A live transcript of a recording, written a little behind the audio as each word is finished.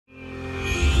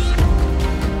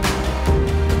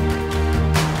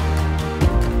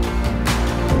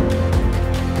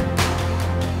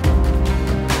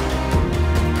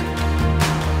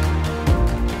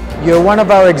You're one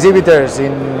of our exhibitors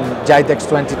in GITEX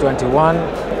 2021.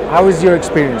 How is your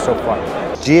experience so far?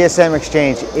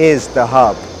 gsmExchange is the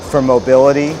hub for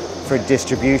mobility, for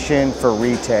distribution, for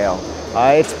retail.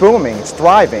 It's booming, it's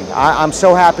thriving. I'm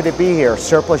so happy to be here.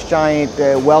 Surplus Giant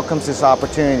welcomes this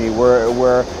opportunity.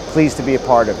 We're pleased to be a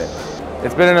part of it.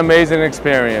 It's been an amazing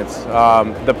experience.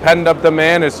 The pent-up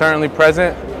demand is certainly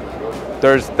present.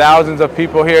 There's thousands of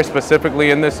people here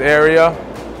specifically in this area.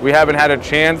 We haven't had a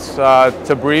chance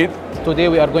to breathe. Today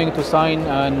we are going to sign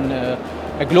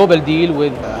a global deal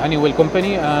with Honeywell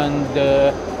company, and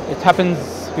it happens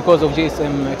because of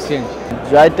gsmExchange.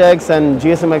 GITEX and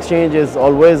gsmExchange is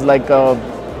always like a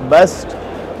best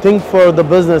thing for the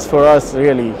business for us,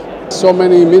 really. So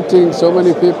many meetings, so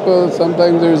many people.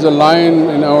 Sometimes there's a line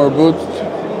in our booth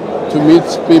to meet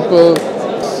people.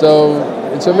 So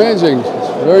it's amazing,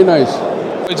 it's very nice.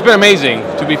 It's been amazing,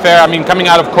 to be fair. I mean, coming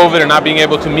out of COVID and not being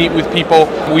able to meet with people,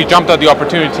 we jumped at the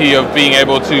opportunity of being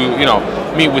able to,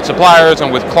 meet with suppliers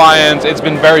and with clients. It's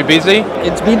been very busy.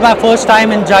 It's been my first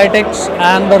time in GITEX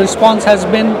and the response has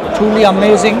been truly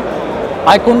amazing.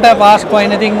 I couldn't have asked for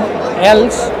anything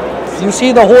else. You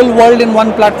see the whole world in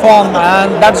one platform,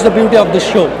 and that's the beauty of this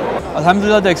show.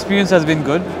 Alhamdulillah, the experience has been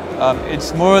good.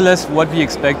 It's more or less what we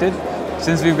expected.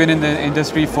 Since we've been in the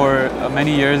industry for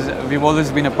many years, we've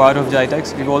always been a part of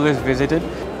GITEX. We've always visited.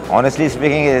 Honestly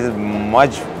speaking, it is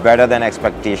much better than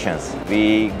expectations.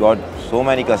 We got so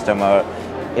many customers.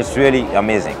 It's really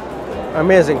amazing.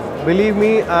 Amazing. Believe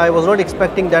me, I was not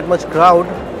expecting that much crowd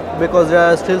because there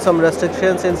are still some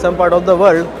restrictions in some part of the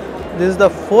world. This is the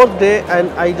fourth day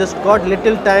and I just got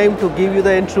little time to give you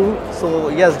the intro. So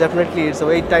yes, definitely it's a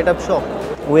very tight up shop.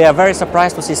 We are very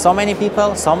surprised to see so many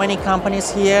people, so many companies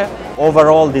here.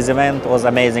 Overall, this event was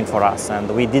amazing for us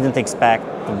and we didn't expect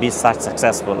to be such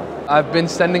successful. I've been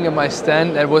standing at my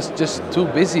stand. It was just too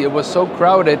busy. It was so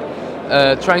crowded,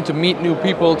 trying to meet new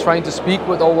people, trying to speak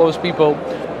with all those people,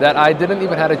 that I didn't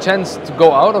even have a chance to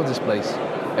go out of this place.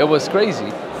 It was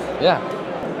crazy, yeah.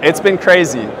 It's been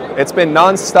crazy. It's been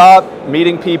non-stop,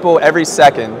 meeting people every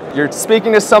second. You're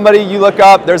speaking to somebody, you look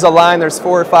up, there's a line, there's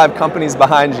 4 or 5 companies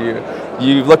behind you.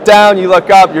 You look down, you look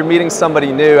up, you're meeting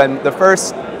somebody new. And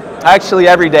actually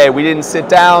every day, we didn't sit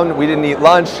down, we didn't eat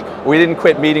lunch, we didn't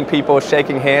quit meeting people,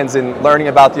 shaking hands and learning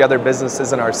about the other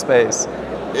businesses in our space.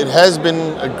 It has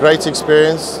been a great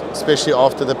experience, especially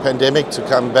after the pandemic, to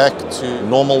come back to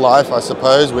normal life, I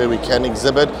suppose, where we can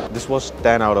exhibit. This was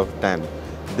 10 out of 10.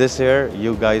 This year,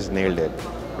 you guys nailed it.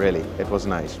 Really, it was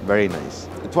nice, very nice.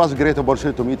 It was a great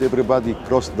opportunity to meet everybody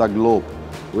across the globe.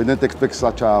 We didn't expect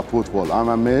such a footfall. I'm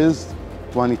amazed.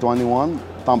 2021,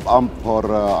 thumb up for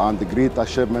and great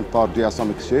achievement for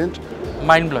gsmExchange.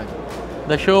 Mind-blowing.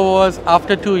 The show was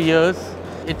after 2 years.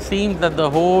 It seems that the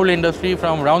whole industry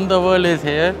from around the world is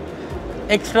here.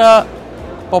 Extra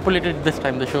populated this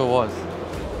time the show was.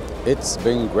 It's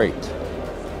been great.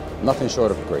 Nothing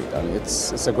short of great. I mean,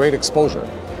 it's a great exposure.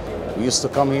 We used to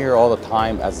come here all the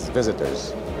time as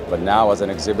visitors, but now as an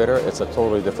exhibitor, it's a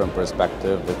totally different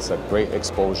perspective. It's a great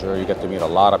exposure. You get to meet a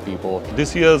lot of people.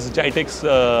 This year's GITEX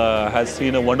has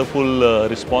seen a wonderful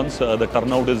response. The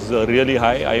turnout is really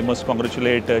high. I must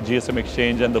congratulate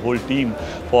gsmExchange and the whole team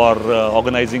for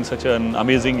organizing such an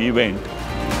amazing event.